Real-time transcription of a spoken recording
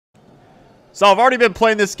So I've already been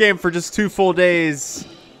playing this game for just 2 full days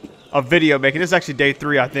of video making. This is actually day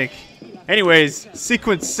 3, I think. Anyways,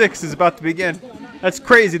 sequence 6 is about to begin. That's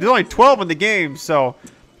crazy. There's only 12 in the game, so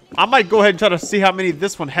I might go ahead and try to see how many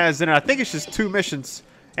this one has in it. I think it's just 2 missions.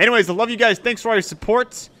 Anyways, I love you guys. Thanks for all your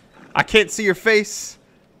support. I can't see your face,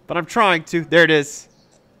 but I'm trying to. There it is.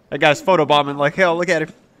 That guy's photobombing like hell. Look at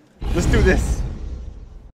him. Let's do this.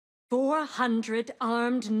 400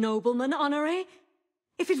 armed noblemen, Honoré?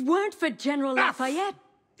 If it weren't for General Lafayette...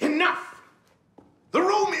 Enough! The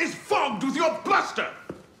room is fogged with your bluster!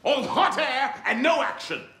 All hot air and no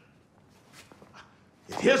action!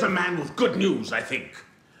 Here's a man with good news, I think.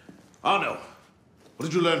 Arno, what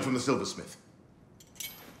did you learn from the silversmith?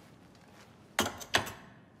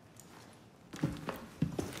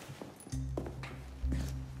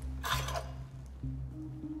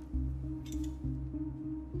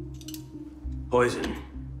 Poison.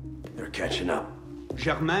 They're catching up.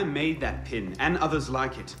 Germain made that pin, and others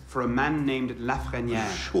like it, for a man named Lafreniere.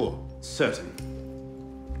 Sure. Certain.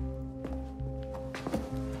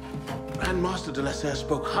 Grandmaster de LaSerre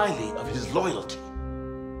spoke highly of his loyalty.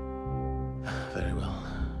 Very well.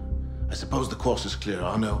 I suppose the course is clear,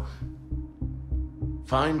 Arno.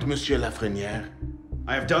 Find Monsieur Lafreniere.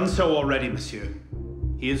 I have done so already, monsieur.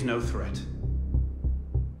 He is no threat.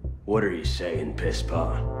 What are you saying,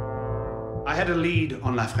 Pisspon? I had a lead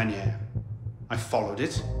on Lafreniere. I followed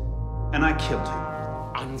it, and I killed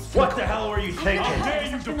him. What the hell were you thinking? How dare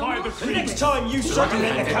you defy the The queen? next time you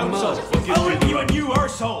circumvent the council, I'll give you a new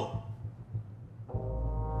arsehole!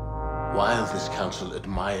 While this council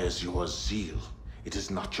admires your zeal, it is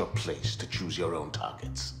not your place to choose your own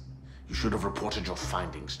targets. You should have reported your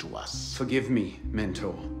findings to us. Forgive me,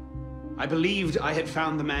 Mentor. I believed I had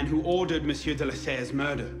found the man who ordered Monsieur de LaSerre's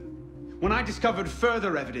murder. When I discovered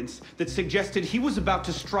further evidence that suggested he was about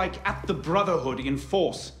to strike at the Brotherhood in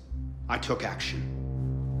force, I took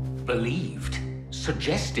action. Believed?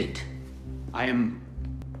 Suggested? I am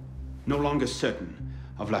no longer certain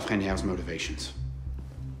of Lafreniere's motivations.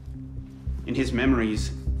 In his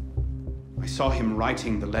memories, I saw him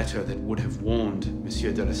writing the letter that would have warned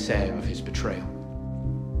Monsieur de LaSerre of his betrayal.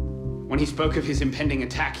 When he spoke of his impending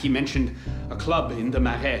attack, he mentioned a club in the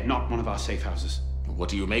Marais, not one of our safe houses. What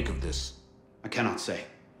do you make of this? I cannot say.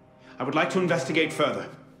 I would like to investigate further.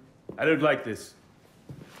 I don't like this.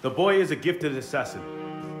 The boy is a gifted assassin,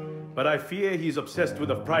 but I fear he's obsessed with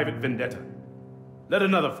a private vendetta. Let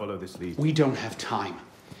another follow this lead. We don't have time.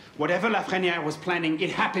 Whatever Lafreniere was planning, it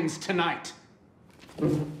happens tonight.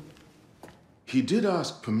 He did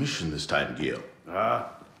ask permission this time, Guillaume. Ah.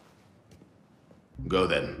 Go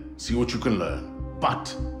then. See what you can learn.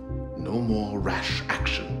 But no more rash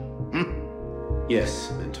action.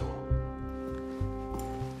 Yes, Mentor.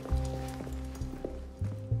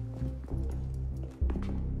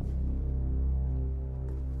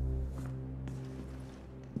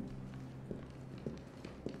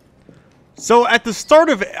 So at the start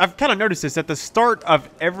of, I've kind of noticed this, at the start of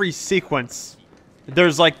every sequence,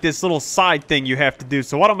 there's like this little side thing you have to do.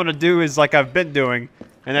 So what I'm going to do is like I've been doing,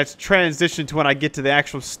 and that's transition to when I get to the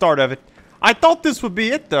actual start of it. I thought this would be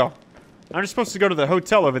it though. I'm just supposed to go to the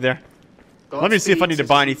hotel over there. Let me see if I need to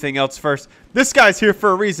buy anything else first. This guy's here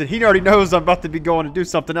for a reason. He already knows I'm about to be going to do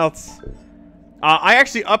something else. I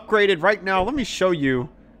actually upgraded right now. Let me show you.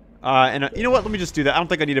 You know what? Let me just do that. I don't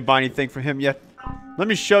think I need to buy anything from him yet. Let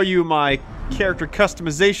me show you my character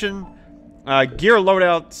customization. Gear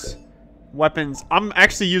loadouts. Weapons. I'm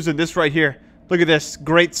actually using this right here. Look at this.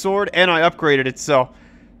 Great sword. And I upgraded it. So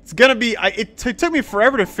it's going to be... It took me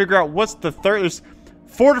forever to figure out what's the third... There's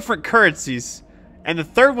 4 different currencies. And the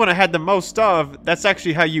third one I had the most of, that's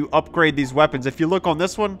actually how you upgrade these weapons. If you look on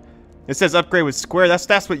this one, it says upgrade with square.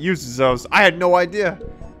 That's what uses those. I had no idea.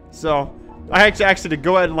 So, I actually had to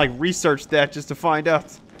go ahead and like research that just to find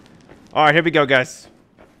out. Alright, here we go, guys.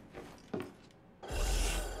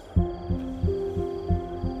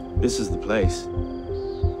 This is the place.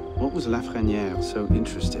 What was Lafreniere so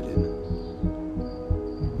interested in?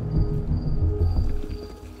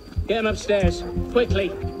 Get him upstairs,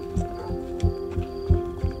 quickly.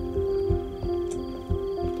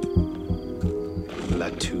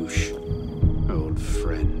 Latouche, old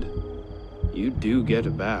friend. You do get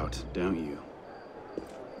about, don't you?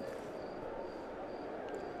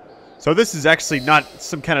 So this is actually not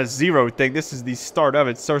some kind of zero thing. This is the start of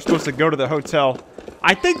it. So we're supposed to go to the hotel.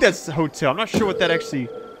 I think that's the hotel. I'm not sure what that actually...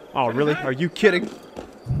 Oh, really? Are you kidding?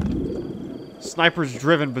 Snipers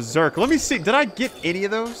driven berserk. Let me see. Did I get any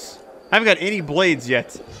of those? I haven't got any blades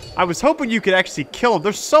yet. I was hoping you could actually kill them.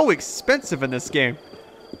 They're so expensive in this game.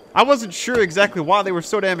 I wasn't sure exactly why they were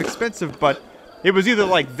so damn expensive, but It was either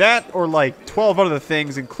like that or like 12 other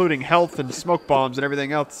things, including health and smoke bombs and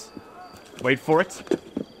everything else. Wait for it.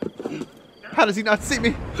 How does he not see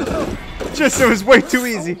me? Just, it was way too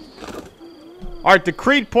easy. Alright, the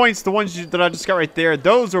Creed points, the ones that I just got right there,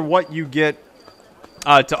 those are what you get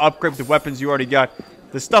to upgrade the weapons you already got.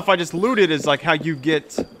 The stuff I just looted is like how you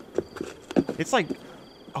get... It's like...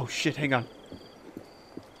 Oh shit, hang on.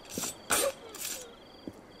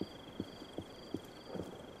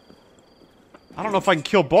 I don't know if I can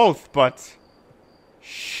kill both, but...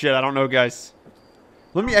 Shit, I don't know, guys.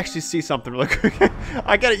 Let me actually see something real quick.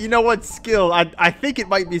 I got it. You know what? Skill. I think it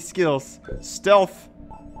might be skills. Stealth.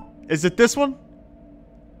 Is it this one?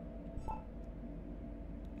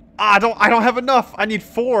 I don't have enough. I need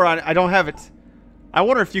 4. I don't have it. I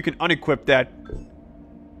wonder if you can unequip that.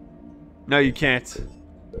 No, you can't.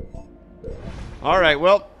 Alright,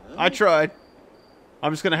 well, I tried.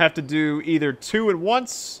 I'm just gonna have to do either 2 at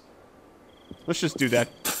once. Let's just do that.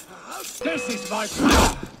 This is my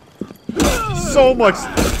So much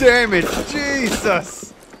damage.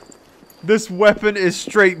 Jesus. This weapon is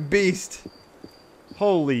straight beast.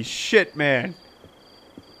 Holy shit, man.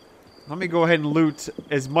 Let me go ahead and loot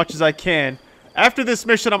as much as I can. After this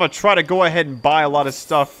mission, I'm gonna try to go ahead and buy a lot of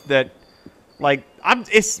stuff that, like,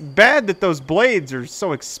 it's bad that those blades are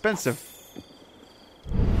so expensive.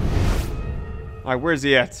 Alright, where's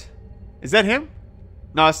he at? Is that him?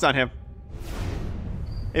 No, it's not him.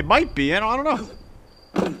 It might be, I don't know.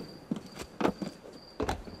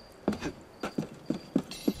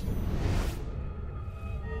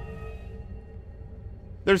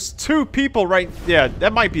 There's 2 people right... Yeah,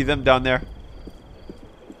 that might be them down there.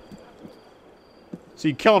 So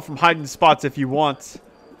you kill them from hiding spots if you want.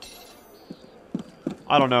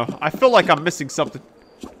 I don't know. I feel like I'm missing something.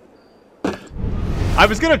 I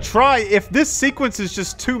was gonna try... If this sequence is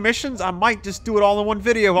just 2 missions, I might just do it all in one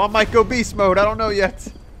video. I might go beast mode. I don't know yet.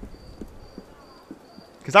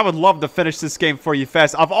 Because I would love to finish this game for you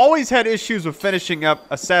fast. I've always had issues with finishing up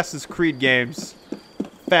Assassin's Creed games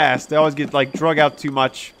fast. They always get, like, drug out too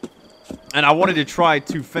much. And I wanted to try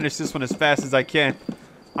to finish this one as fast as I can.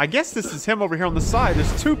 I guess this is him over here on the side.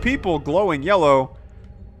 There's 2 people glowing yellow.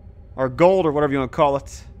 Or gold, or whatever you want to call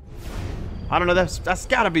it. I don't know. That's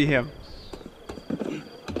gotta be him.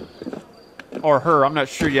 Or her. I'm not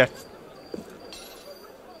sure yet.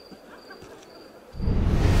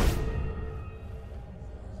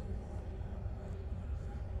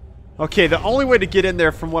 Okay, the only way to get in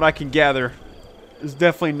there, from what I can gather, is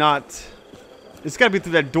definitely not... It's gotta be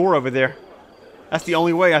through that door over there. That's the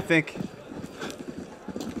only way, I think.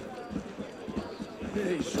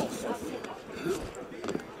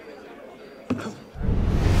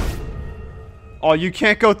 Oh, you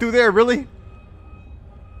can't go through there, really?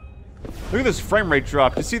 Look at this frame rate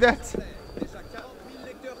drop. You see that?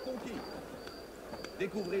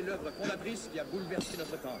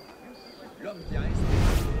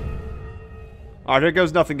 Alright, there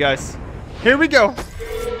goes nothing, guys. Here we go.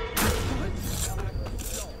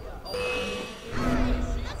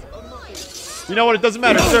 You know what? It doesn't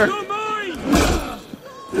matter, sir.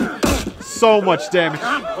 So much damage.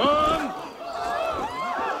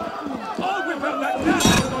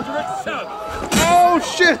 Oh,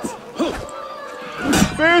 shit.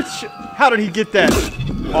 Bitch. How did he get that?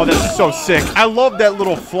 Oh, that's so sick. I love that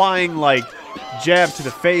little flying, like, jab to the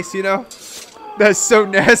face, you know? That's so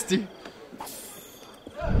nasty.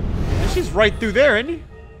 And she's right through there, isn't he?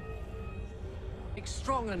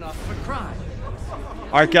 Strong enough for crime.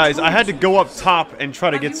 Alright, guys, I had to go up top and try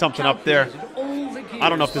to get something up there. I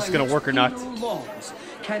don't know if this is going to work or not. Laws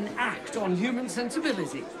can act on human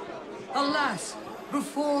sensibility. Alas,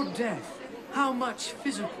 before death, how much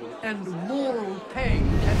physical and moral pain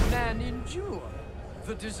can man endure?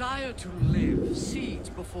 The desire to live cedes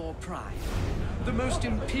before pride, the most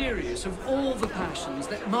imperious of all the passions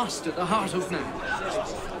that master the heart of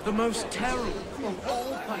man. The most terrible of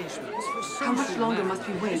all punishments for How much longer must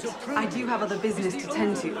we wait? I do have other business to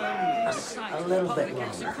tend to. A little bit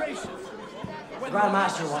longer. The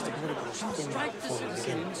Grandmaster wants a political stimulus before we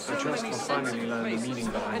begin. I trust we'll finally learn the meaning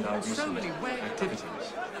behind our recent activities.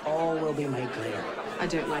 All will be made clear. I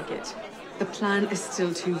don't like it. The plan is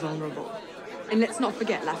still too vulnerable. And let's not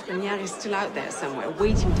forget, Lafreniere is still out there somewhere,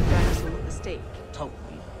 waiting to burn us all at the stake.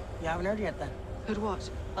 Totally. You haven't heard yet, then? Heard what?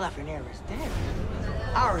 Well, Lafreniere is dead.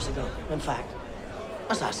 Hours ago, in fact.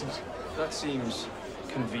 Assassins. That seems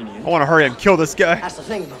convenient. I want to hurry and kill this guy. That's the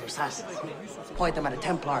thing about assassins. Point them at a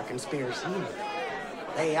Templar conspiracy.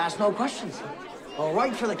 They ask no questions. Go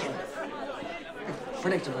right for the kill.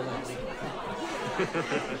 Predictable, won't we?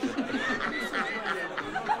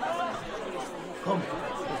 Come,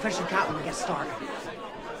 we'll fetch the cat when we get started.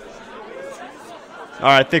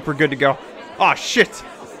 Alright, I think we're good to go. Oh, shit.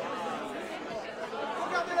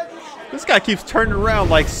 This guy keeps turning around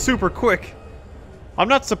like super quick. I'm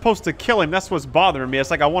not supposed to kill him. That's what's bothering me. It's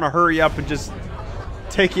like I want to hurry up and just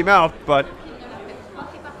take him out, but...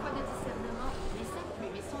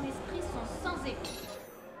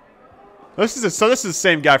 This is the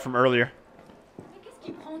same guy from earlier.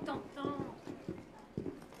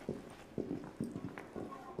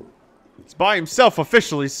 He's by himself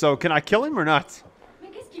officially, so can I kill him or not?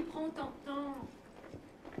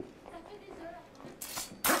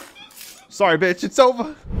 Sorry, bitch, it's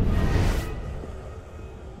over.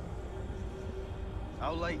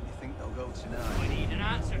 How late do you think they'll go tonight? I need an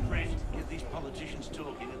answer, friend. Get these politicians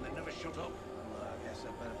talking and they never shut up. Well, I guess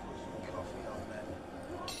I better put some coffee on then.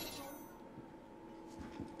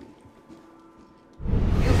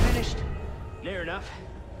 You finished? Near enough.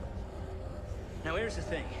 Now here's the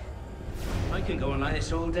thing. I can go on like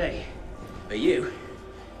this all day. But you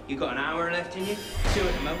got an hour left in you? 2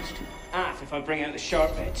 at the most. Half if I bring out the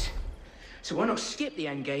sharp bits. So why not skip the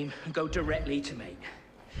end game and go directly to mate?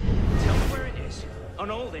 Tell me where it is,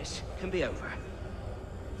 and all this can be over.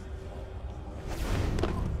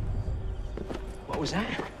 What was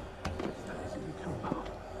that?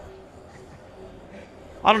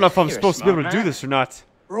 I don't know if I'm You're a supposed to be able to smart do man. this or not.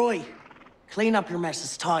 Roy, clean up your mess.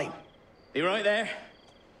 It's time. Be right there.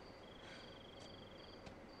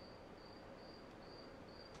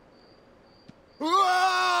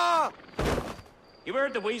 You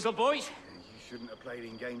heard the weasel, boys? You shouldn't have played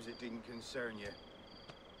in games that didn't concern you.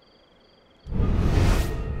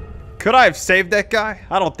 Could I have saved that guy?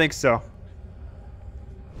 I don't think so.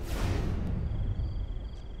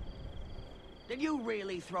 Did you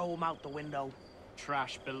really throw him out the window?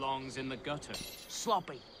 Trash belongs in the gutter.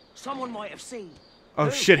 Sloppy. Someone might have seen. Oh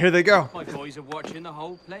shit, here they go. My boys are watching the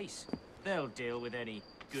whole place. They'll deal with any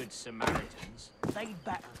good Samaritans. They'd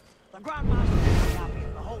better. The Grandmaster will be happy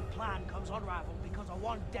if the whole plan comes unraveled because of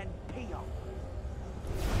one dead peon.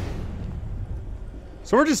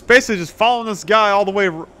 So we're just basically just following this guy all the way.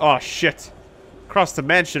 Oh shit. Across the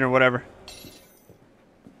mansion or whatever.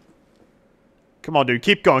 Come on, dude.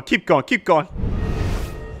 Keep going, keep going, keep going.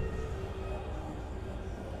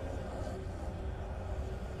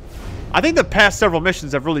 I think the past several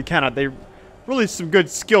missions have really they're really some good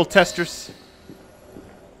skill testers.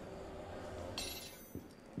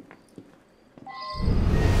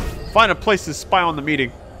 Find a place to spy on the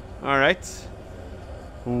meeting. Alright.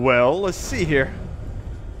 Well, let's see here.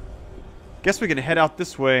 Guess we can head out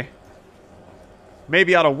this way.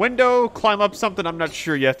 Maybe out a window, climb up something, I'm not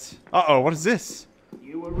sure yet. Uh-oh, what is this?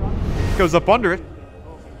 Goes up under it.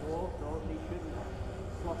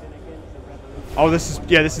 Oh, this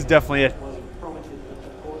is definitely it.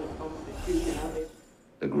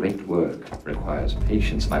 The great work requires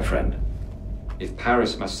patience, my friend. If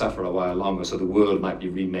Paris must suffer a while longer so the world might be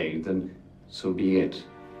remade, then so be it.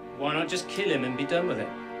 Why not just kill him and be done with it?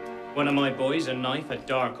 One of my boys, a knife, a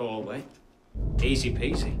dark hallway. Easy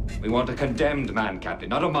peasy. We want a condemned man, Captain,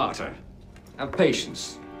 not a martyr. Have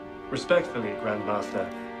patience. Respectfully,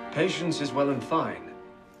 Grandmaster, patience is well and fine.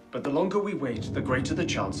 But the longer we wait, the greater the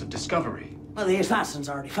chance of discovery. Well, the assassins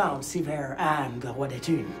already found Serre and the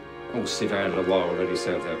Auditore. Oh, Sivert and Leroy already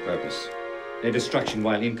served their purpose. Their destruction,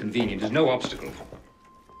 while inconvenient, is no obstacle.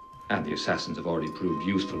 And the assassins have already proved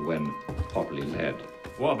useful when properly led.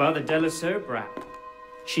 What about the De LaSerre brat?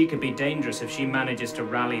 She could be dangerous if she manages to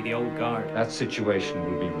rally the old guard. That situation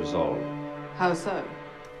will be resolved. How so?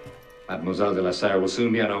 Mademoiselle de LaSerre will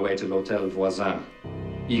soon be on her way to l'Hôtel Voisin,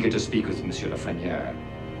 eager to speak with Monsieur Lafrenière.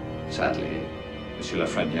 Sadly, Monsieur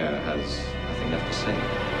Lafrenière has nothing left to say.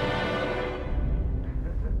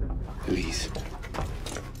 Elise.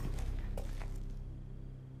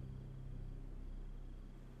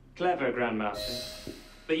 Clever, Grandmaster.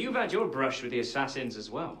 But you've had your brush with the assassins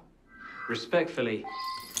as well. Respectfully,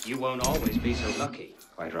 you won't always be so lucky.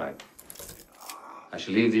 Quite right. I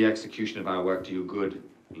shall leave the execution of our work to you good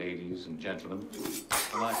ladies and gentlemen.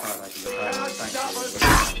 For my part, I shall retire to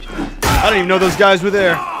sanctuary. I didn't even know those guys were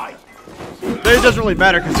there. It doesn't really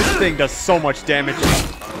matter because this thing does so much damage.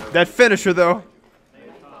 That finisher, though.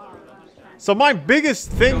 So my biggest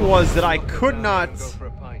thing was that I could not...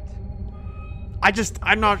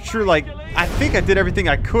 I'm not sure, like, I think I did everything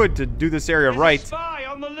I could to do this area right. Spy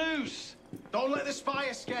on the loose! Don't let the spy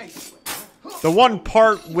escape! The one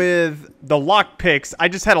part with the lockpicks, I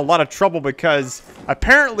just had a lot of trouble because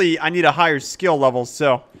apparently I need a higher skill level,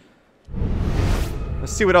 so...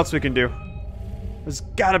 Let's see what else we can do. There's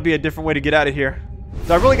gotta be a different way to get out of here.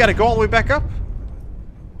 Do I really gotta go all the way back up?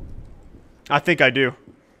 I think I do.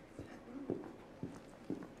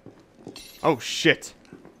 Oh, shit.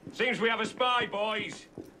 Seems we have a spy, boys.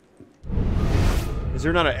 Is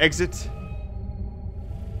there not an exit?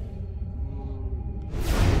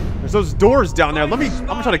 There's those doors down there. I'm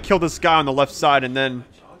gonna try to kill this guy on the left side and then...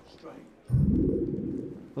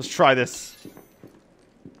 Let's try this.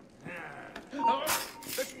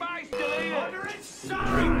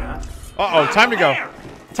 Uh-oh, time to go.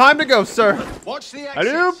 Time to go, sir. Watch the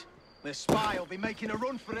exit. exit. The spy will be making a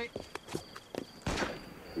run for it.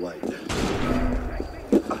 Wait.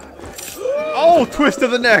 Oh, twist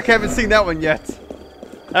of the neck. Haven't seen that one yet.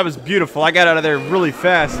 That was beautiful. I got out of there really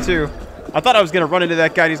fast, too. I thought I was going to run into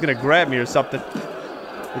that guy and he's going to grab me or something.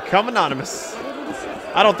 Become anonymous.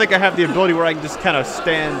 I don't think I have the ability where I can just kind of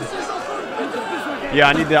stand. Yeah,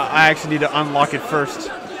 I actually need to unlock it first.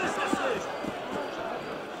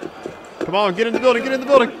 Come on, get in the building, get in the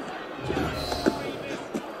building.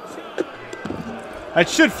 That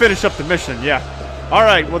should finish up the mission, yeah.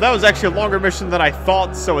 Alright, well that was actually a longer mission than I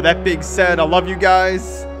thought, so with that being said, I love you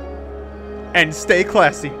guys. And stay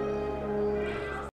classy.